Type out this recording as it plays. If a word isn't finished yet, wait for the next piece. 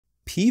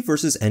P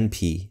versus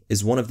NP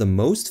is one of the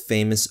most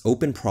famous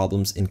open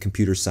problems in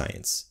computer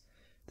science.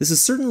 This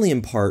is certainly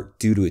in part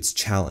due to its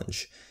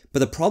challenge, but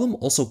the problem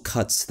also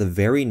cuts to the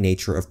very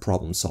nature of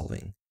problem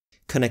solving,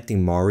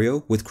 connecting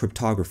Mario with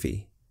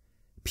cryptography.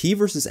 P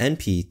versus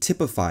NP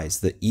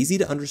typifies the easy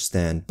to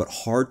understand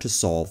but hard to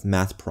solve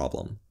math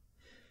problem.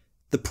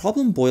 The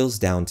problem boils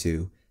down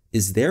to,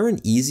 is there an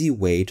easy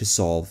way to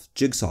solve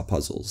jigsaw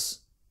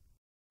puzzles?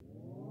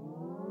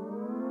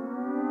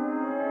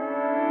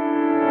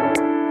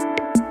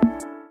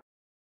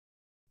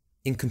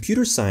 In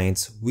computer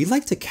science, we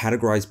like to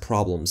categorize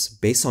problems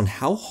based on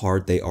how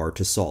hard they are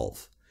to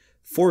solve.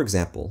 For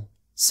example,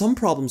 some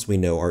problems we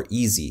know are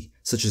easy,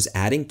 such as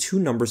adding two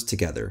numbers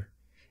together.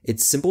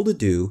 It's simple to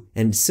do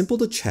and simple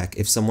to check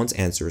if someone's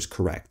answer is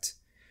correct.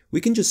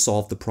 We can just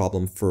solve the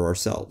problem for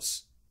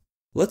ourselves.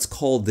 Let's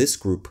call this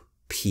group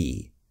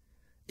P.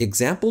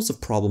 Examples of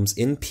problems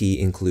in P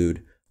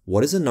include,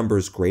 what is a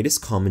number's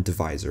greatest common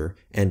divisor,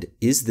 and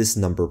is this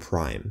number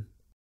prime?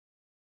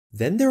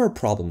 Then there are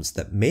problems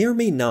that may or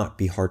may not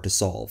be hard to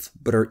solve,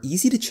 but are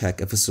easy to check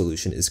if a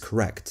solution is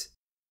correct.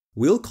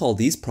 We'll call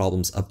these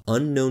problems of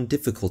unknown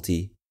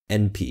difficulty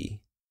NP.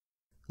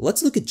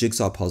 Let's look at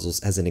jigsaw puzzles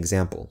as an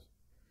example.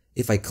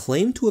 If I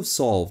claim to have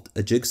solved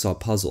a jigsaw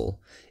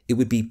puzzle, it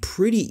would be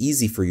pretty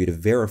easy for you to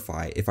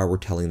verify if I were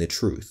telling the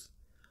truth.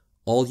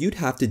 All you'd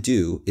have to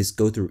do is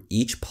go through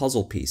each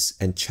puzzle piece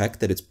and check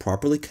that it's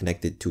properly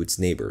connected to its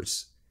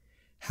neighbors.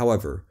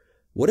 However,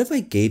 what if I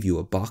gave you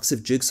a box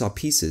of jigsaw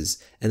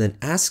pieces and then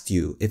asked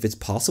you if it's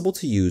possible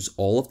to use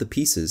all of the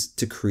pieces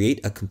to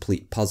create a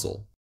complete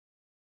puzzle?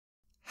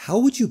 How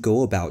would you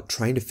go about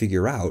trying to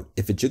figure out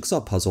if a jigsaw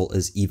puzzle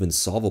is even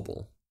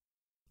solvable?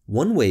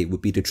 One way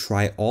would be to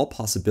try all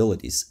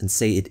possibilities and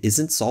say it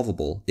isn't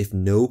solvable if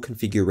no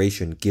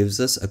configuration gives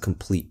us a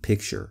complete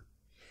picture.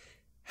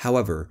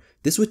 However,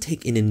 this would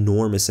take an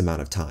enormous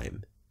amount of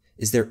time.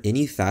 Is there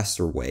any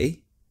faster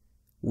way?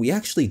 We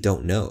actually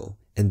don't know.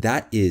 And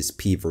that is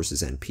P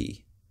versus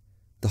NP.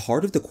 The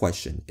heart of the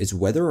question is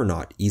whether or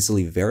not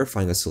easily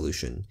verifying a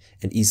solution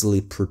and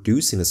easily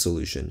producing a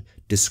solution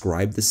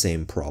describe the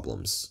same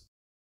problems.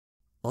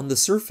 On the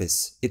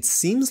surface, it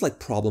seems like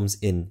problems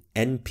in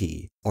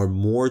NP are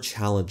more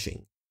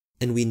challenging,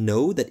 and we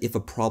know that if a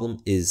problem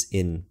is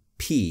in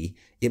P,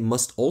 it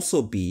must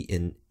also be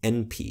in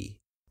NP.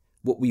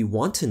 What we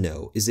want to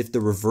know is if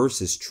the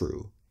reverse is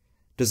true.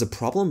 Does a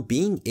problem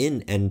being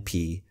in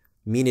NP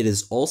mean it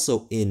is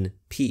also in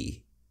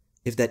P?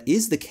 If that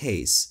is the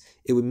case,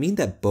 it would mean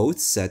that both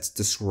sets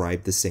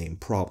describe the same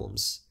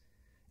problems.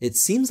 It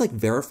seems like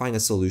verifying a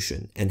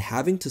solution and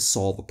having to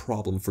solve a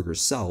problem for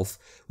yourself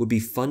would be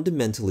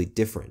fundamentally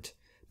different,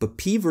 but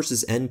P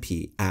versus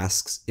NP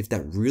asks if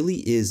that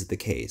really is the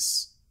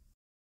case.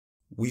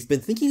 We've been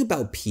thinking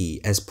about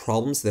P as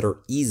problems that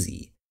are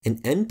easy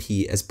and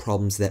NP as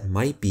problems that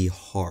might be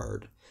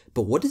hard,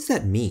 but what does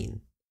that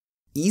mean?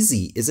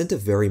 Easy isn't a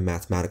very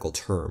mathematical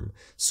term,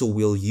 so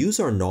we'll use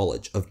our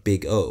knowledge of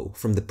Big O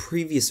from the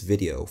previous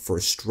video for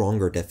a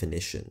stronger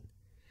definition.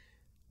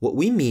 What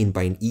we mean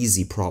by an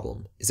easy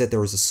problem is that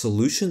there is a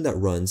solution that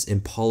runs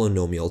in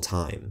polynomial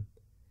time.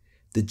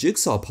 The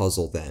jigsaw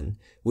puzzle, then,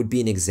 would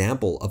be an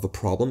example of a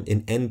problem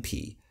in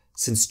NP,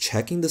 since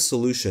checking the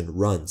solution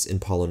runs in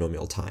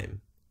polynomial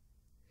time.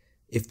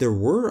 If there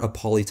were a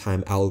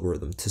polytime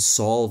algorithm to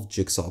solve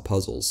jigsaw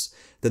puzzles,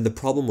 then the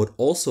problem would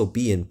also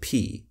be in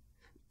P.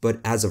 But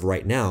as of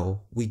right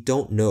now, we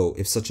don't know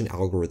if such an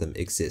algorithm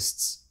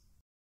exists.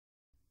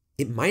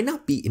 It might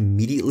not be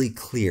immediately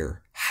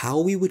clear how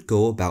we would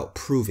go about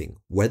proving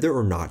whether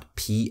or not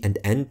P and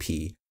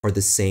NP are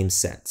the same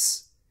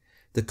sets.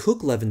 The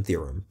cook-levin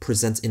theorem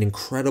presents an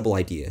incredible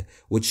idea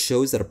which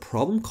shows that a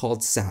problem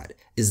called SAT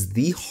is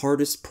the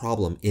hardest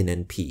problem in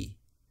NP.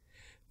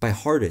 By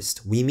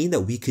hardest, we mean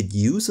that we could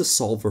use a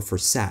solver for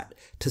SAT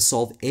to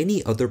solve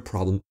any other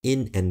problem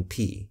in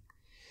NP.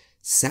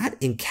 SAT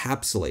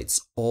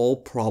encapsulates all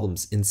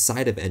problems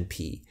inside of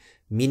NP,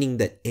 meaning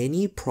that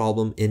any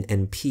problem in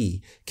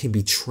NP can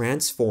be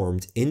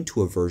transformed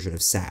into a version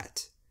of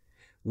SAT.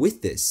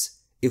 With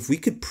this, if we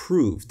could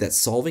prove that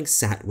solving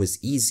SAT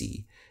was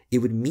easy, it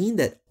would mean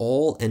that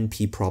all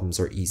NP problems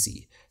are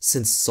easy,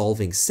 since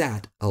solving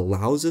SAT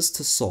allows us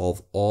to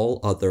solve all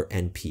other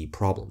NP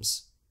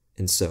problems.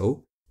 And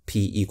so,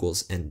 P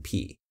equals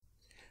NP.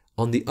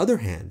 On the other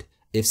hand,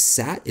 if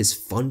SAT is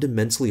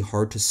fundamentally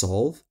hard to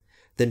solve,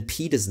 then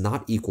P does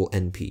not equal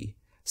NP,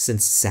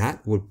 since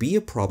SAT would be a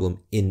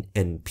problem in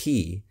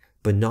NP,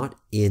 but not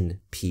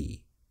in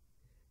P.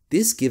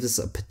 This gives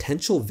us a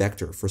potential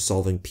vector for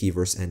solving P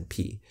versus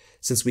NP,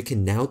 since we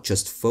can now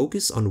just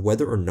focus on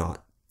whether or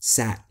not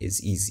SAT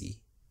is easy.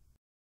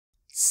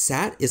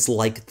 SAT is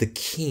like the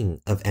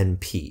king of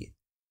NP.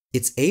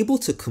 It's able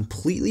to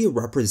completely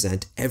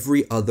represent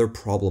every other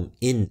problem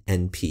in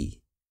NP.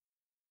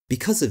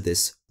 Because of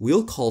this,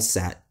 we'll call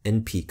SAT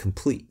NP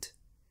complete.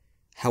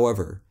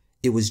 However,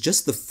 it was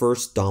just the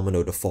first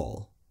domino to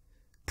fall.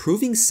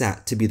 Proving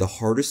SAT to be the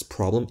hardest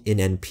problem in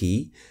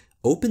NP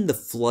opened the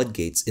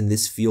floodgates in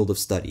this field of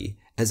study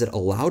as it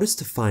allowed us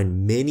to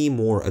find many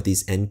more of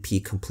these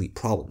NP-complete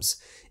problems,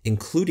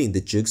 including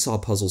the jigsaw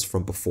puzzles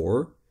from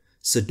before,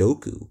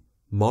 Sudoku,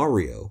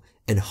 Mario,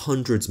 and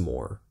hundreds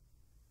more.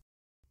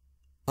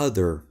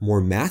 Other,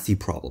 more mathy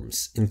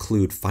problems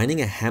include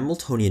finding a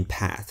Hamiltonian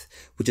path,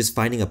 which is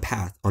finding a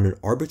path on an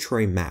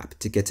arbitrary map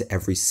to get to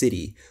every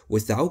city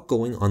without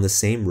going on the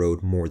same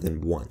road more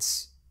than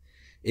once.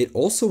 It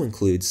also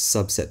includes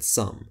subset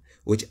sum,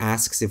 which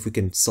asks if we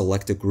can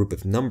select a group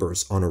of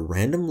numbers on a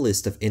random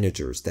list of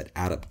integers that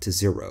add up to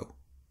 0.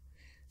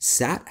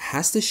 SAT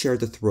has to share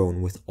the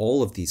throne with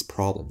all of these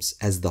problems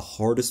as the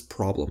hardest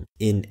problem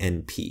in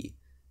NP.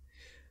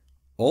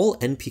 All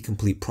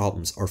NP-complete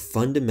problems are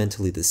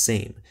fundamentally the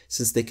same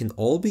since they can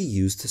all be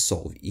used to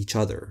solve each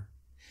other.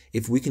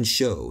 If we can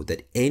show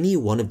that any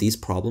one of these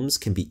problems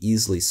can be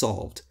easily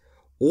solved,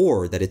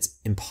 or that it's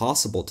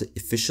impossible to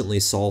efficiently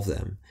solve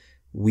them,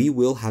 we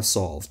will have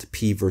solved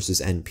P versus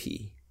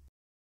NP.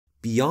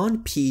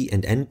 Beyond P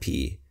and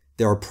NP,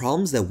 there are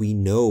problems that we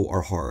know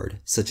are hard,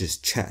 such as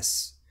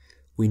chess.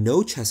 We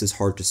know chess is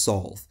hard to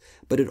solve,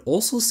 but it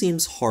also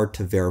seems hard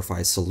to verify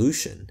a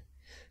solution.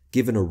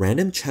 Given a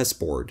random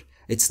chessboard,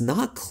 it's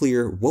not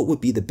clear what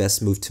would be the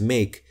best move to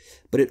make,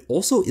 but it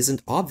also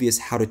isn't obvious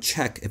how to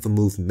check if a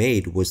move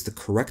made was the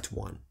correct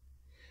one.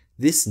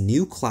 This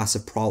new class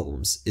of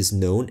problems is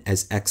known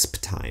as exp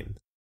time.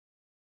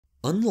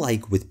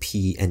 Unlike with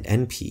P and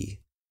NP,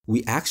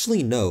 we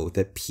actually know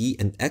that P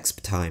and exp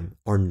time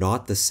are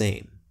not the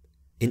same.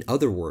 In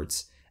other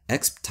words,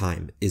 exp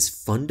time is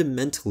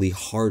fundamentally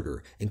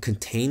harder and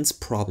contains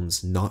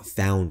problems not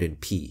found in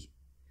P.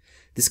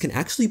 This can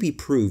actually be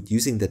proved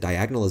using the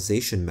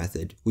diagonalization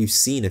method we've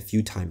seen a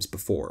few times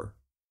before.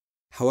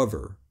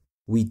 However,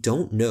 we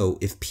don't know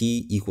if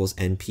P equals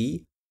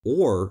NP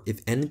or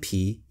if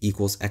NP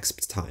equals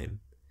exp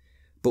time.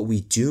 But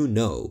we do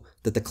know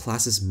that the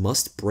classes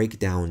must break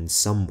down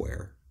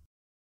somewhere.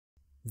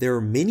 There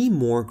are many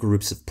more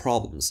groups of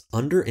problems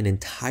under an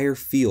entire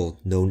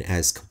field known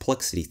as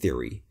complexity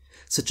theory,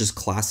 such as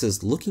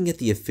classes looking at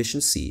the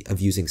efficiency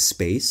of using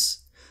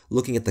space,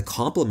 looking at the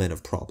complement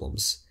of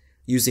problems,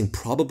 using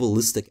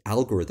probabilistic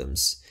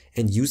algorithms,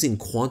 and using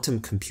quantum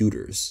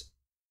computers.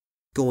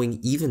 Going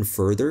even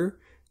further,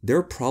 there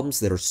are problems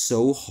that are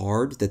so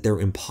hard that they're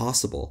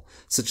impossible,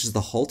 such as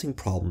the halting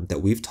problem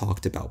that we've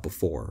talked about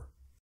before.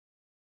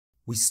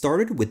 We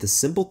started with the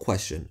simple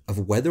question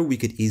of whether we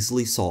could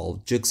easily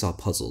solve jigsaw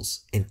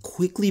puzzles and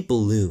quickly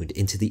ballooned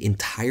into the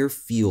entire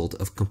field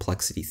of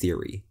complexity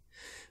theory.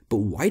 But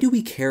why do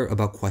we care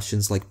about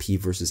questions like P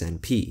versus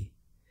NP?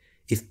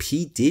 If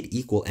P did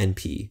equal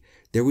NP,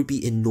 there would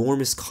be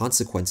enormous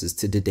consequences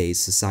to today's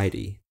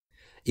society.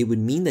 It would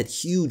mean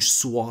that huge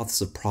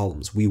swaths of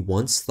problems we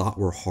once thought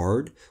were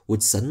hard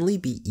would suddenly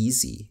be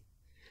easy.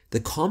 The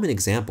common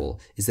example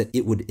is that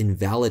it would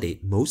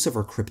invalidate most of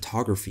our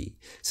cryptography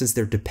since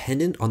they're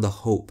dependent on the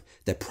hope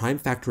that prime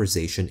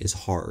factorization is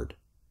hard.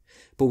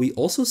 But we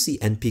also see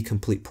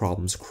NP-complete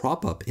problems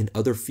crop up in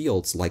other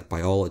fields like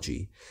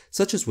biology,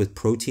 such as with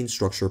protein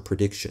structure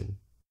prediction.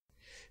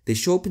 They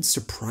show up in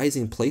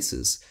surprising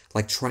places,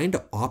 like trying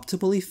to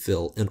optimally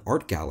fill an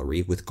art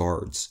gallery with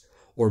guards,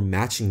 or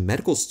matching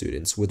medical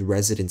students with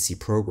residency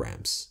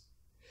programs.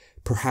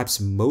 Perhaps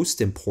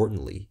most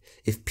importantly,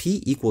 if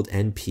P equaled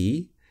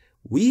NP,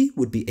 we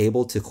would be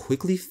able to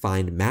quickly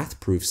find math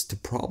proofs to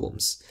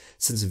problems,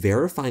 since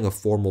verifying a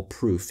formal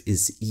proof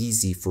is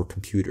easy for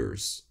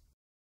computers.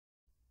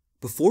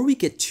 Before we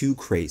get too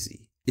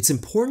crazy, it's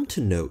important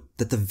to note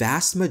that the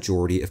vast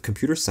majority of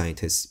computer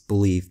scientists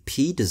believe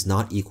P does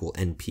not equal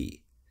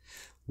NP.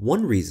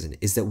 One reason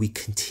is that we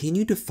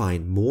continue to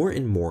find more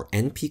and more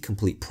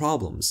NP-complete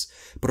problems,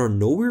 but are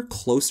nowhere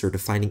closer to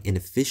finding an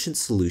efficient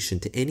solution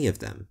to any of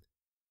them.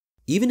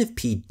 Even if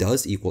P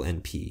does equal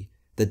NP,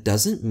 that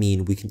doesn't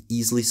mean we can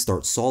easily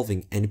start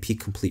solving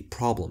NP-complete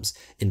problems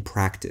in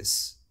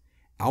practice.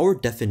 Our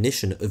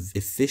definition of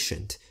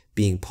efficient,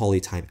 being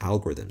polytime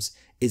algorithms,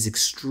 is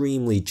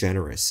extremely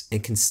generous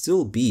and can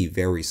still be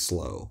very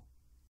slow.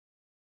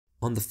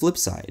 On the flip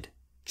side,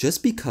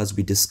 just because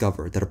we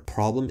discover that a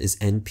problem is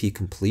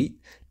NP-complete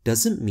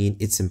doesn't mean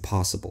it's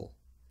impossible.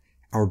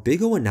 Our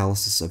big O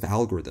analysis of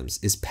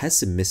algorithms is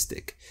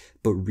pessimistic,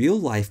 but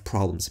real-life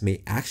problems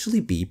may actually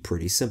be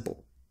pretty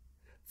simple.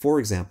 For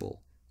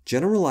example,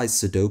 generalized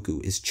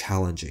Sudoku is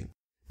challenging,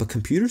 but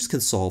computers can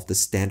solve the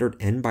standard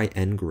n by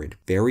n grid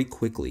very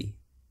quickly.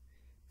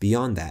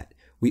 Beyond that,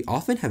 we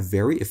often have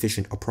very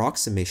efficient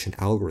approximation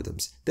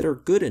algorithms that are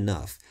good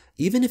enough,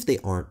 even if they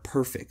aren't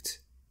perfect.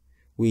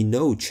 We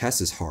know chess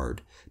is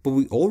hard, but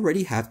we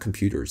already have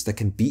computers that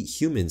can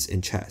beat humans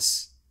in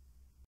chess.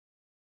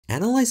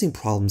 Analyzing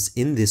problems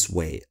in this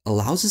way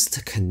allows us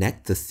to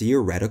connect the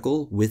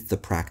theoretical with the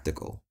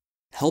practical,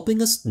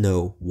 helping us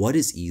know what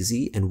is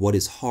easy and what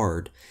is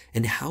hard,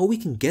 and how we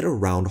can get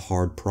around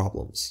hard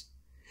problems.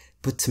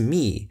 But to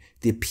me,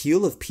 the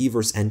appeal of P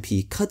versus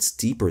NP cuts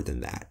deeper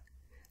than that.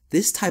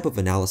 This type of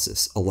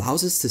analysis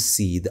allows us to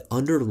see the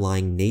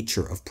underlying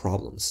nature of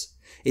problems.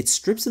 It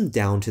strips them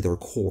down to their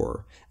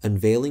core,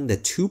 unveiling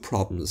that two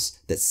problems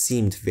that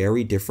seemed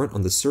very different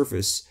on the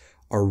surface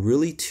are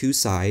really two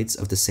sides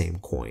of the same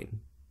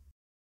coin.